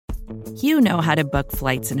You know how to book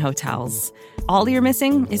flights and hotels. All you're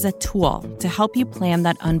missing is a tool to help you plan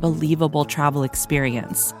that unbelievable travel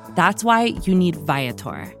experience. That's why you need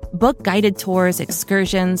Viator. Book guided tours,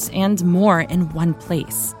 excursions, and more in one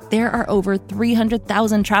place. There are over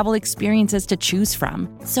 300,000 travel experiences to choose from,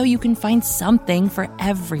 so you can find something for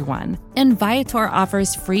everyone. And Viator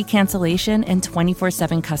offers free cancellation and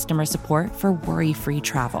 24/7 customer support for worry-free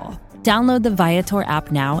travel. Download the Viator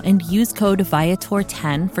app now and use code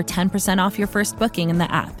Viator10 for 10% off your first booking in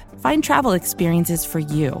the app. Find travel experiences for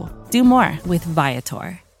you. Do more with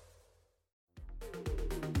Viator.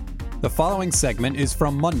 The following segment is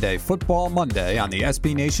from Monday, Football Monday on the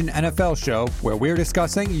SB Nation NFL Show, where we're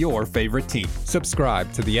discussing your favorite team.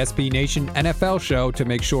 Subscribe to the SB Nation NFL Show to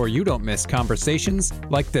make sure you don't miss conversations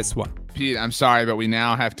like this one. Pete, I'm sorry, but we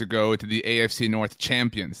now have to go to the AFC North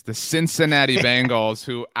champions, the Cincinnati Bengals,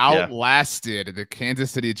 who outlasted the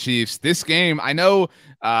Kansas City Chiefs. This game, I know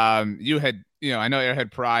I know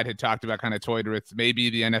Airhead Pride had talked about, kind of toyed with maybe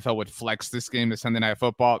the NFL would flex this game to Sunday Night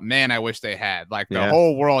Football. Man, I wish they had. The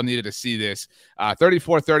whole world needed to see this.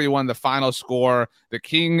 34-31, the final score. The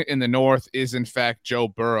king in the North is, in fact, Joe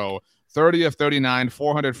Burrow. 30 of 39,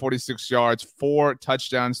 446 yards, 4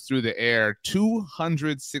 touchdowns through the air,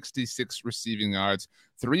 266 receiving yards,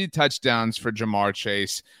 3 touchdowns for Ja'Marr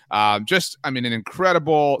Chase. An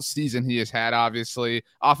incredible season he has had, obviously.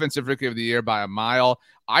 Offensive Rookie of the Year by a mile.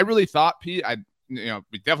 I really thought, Pete, we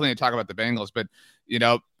definitely need to talk about the Bengals, but,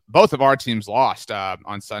 both of our teams lost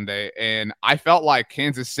on Sunday, and I felt like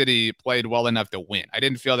Kansas City played well enough to win. I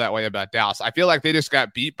didn't feel that way about Dallas. I feel like they just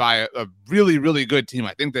got beat by a really, really good team.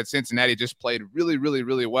 I think that Cincinnati just played really, really,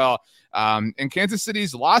 really well. And Kansas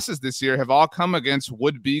City's losses this year have all come against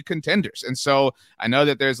would-be contenders. And so I know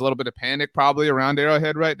that there's a little bit of panic probably around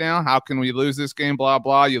Arrowhead right now. How can we lose this game? Blah,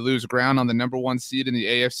 blah. You lose ground on the number 1 seed in the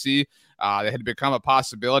AFC. That had become a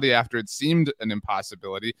possibility after it seemed an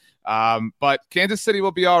impossibility. But Kansas City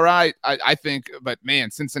will be all right, I think. But,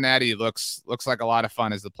 man, Cincinnati looks like a lot of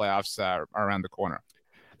fun as the playoffs are around the corner.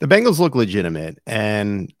 The Bengals look legitimate,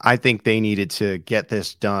 and I think they needed to get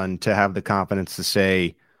this done to have the confidence to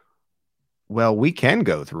say, well, we can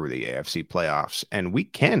go through the AFC playoffs and we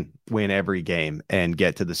can win every game and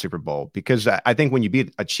get to the Super Bowl. Because I think when you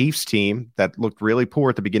beat a Chiefs team that looked really poor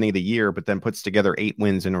at the beginning of the year, but then puts together 8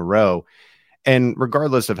 wins in a row, and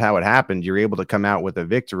regardless of how it happened, you're able to come out with a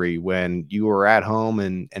victory when you were at home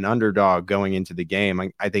and an underdog going into the game.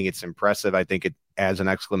 I think it's impressive. I think it adds an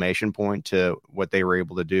exclamation point to what they were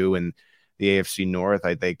able to do in the AFC North.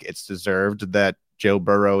 I think it's deserved that Joe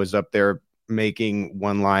Burrow is up there making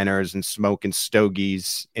one-liners and smoking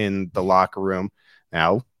stogies in the locker room.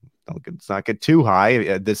 Now, let's not get too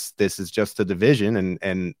high. This is just a division,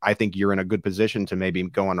 and I think you're in a good position to maybe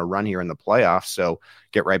go on a run here in the playoffs. So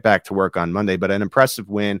get right back to work on Monday. But an impressive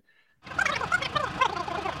win.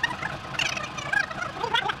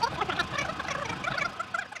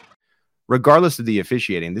 Regardless of the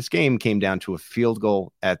officiating, this game came down to a field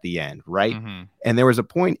goal at the end, right? Mm-hmm. And there was a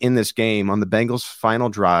point in this game on the Bengals' final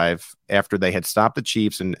drive after they had stopped the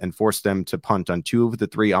Chiefs and forced them to punt on 2 of the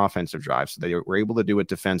 3 offensive drives. So they were able to do it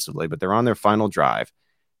defensively, but they're on their final drive.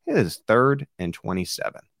 It is 3rd and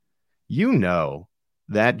 27. You know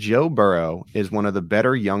that Joe Burrow is one of the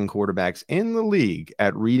better young quarterbacks in the league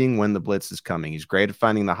at reading when the blitz is coming. He's great at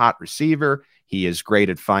finding the hot receiver. He is great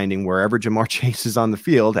at finding wherever Ja'Marr Chase is on the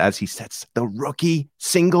field as he sets the rookie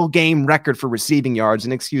single game record for receiving yards,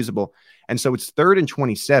 inexcusable. And so it's 3rd and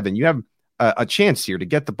 27. You have a chance here to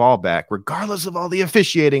get the ball back, regardless of all the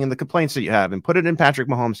officiating and the complaints that you have, and put it in Patrick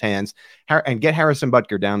Mahomes' hands and get Harrison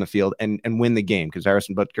Butker down the field and win the game, because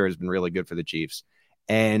Harrison Butker has been really good for the Chiefs.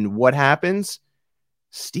 And what happens?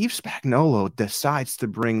 Steve Spagnuolo decides to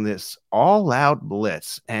bring this all-out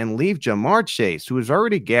blitz and leave Ja'Marr Chase, who has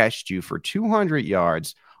already gashed you for 200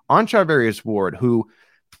 yards, on Charvarius Ward, who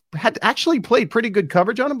had actually played pretty good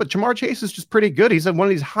coverage on him, but Ja'Marr Chase is just pretty good. He's one of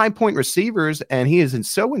these high-point receivers, and he is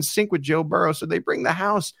so in sync with Joe Burrow, so they bring the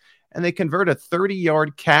house, and they convert a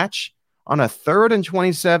 30-yard catch on a 3rd and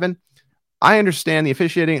 27. I understand the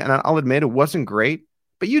officiating, and I'll admit it wasn't great,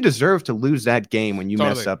 but you deserve to lose that game when you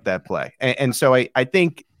mess up that play. And so I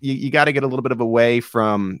think you got to get a little bit of away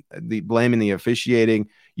from the blaming the officiating.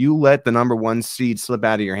 You let the number 1 seed slip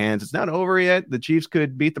out of your hands. It's not over yet. The Chiefs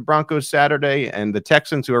could beat the Broncos Saturday, and the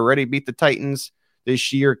Texans, who already beat the Titans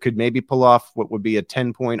this year, could maybe pull off what would be a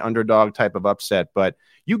 10-point underdog type of upset. But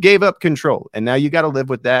you gave up control, and now you got to live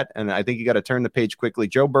with that. And I think you got to turn the page quickly.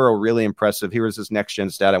 Joe Burrow, really impressive. Here is his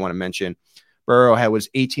next-gen stat I want to mention. Burrow was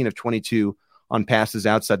 18 of 22 on passes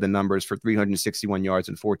outside the numbers for 361 yards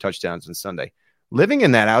and 4 touchdowns on Sunday. Living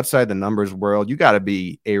in that outside the numbers world, you got to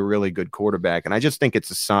be a really good quarterback. And I just think it's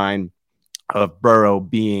a sign of Burrow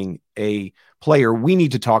being a player we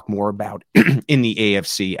need to talk more about in the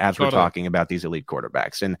AFC as we're talking about these elite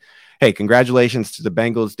quarterbacks. And hey, congratulations to the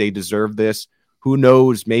Bengals. They deserve this. Who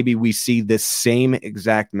knows? Maybe we see this same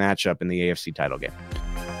exact matchup in the AFC title game.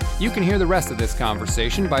 You can hear the rest of this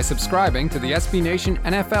conversation by subscribing to the SB Nation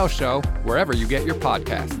NFL show wherever you get your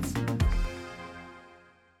podcasts.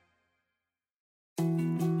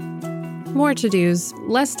 More to-dos,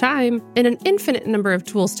 less time, and an infinite number of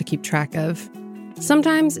tools to keep track of.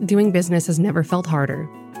 Sometimes doing business has never felt harder,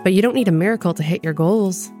 but you don't need a miracle to hit your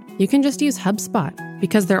goals. You can just use HubSpot,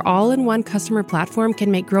 because their all-in-one customer platform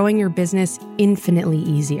can make growing your business infinitely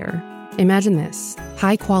easier. Imagine this: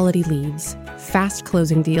 high-quality leads, fast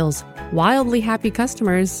closing deals, wildly happy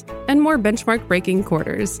customers, and more benchmark-breaking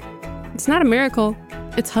quarters. It's not a miracle,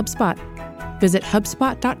 it's HubSpot. Visit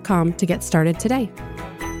HubSpot.com to get started today.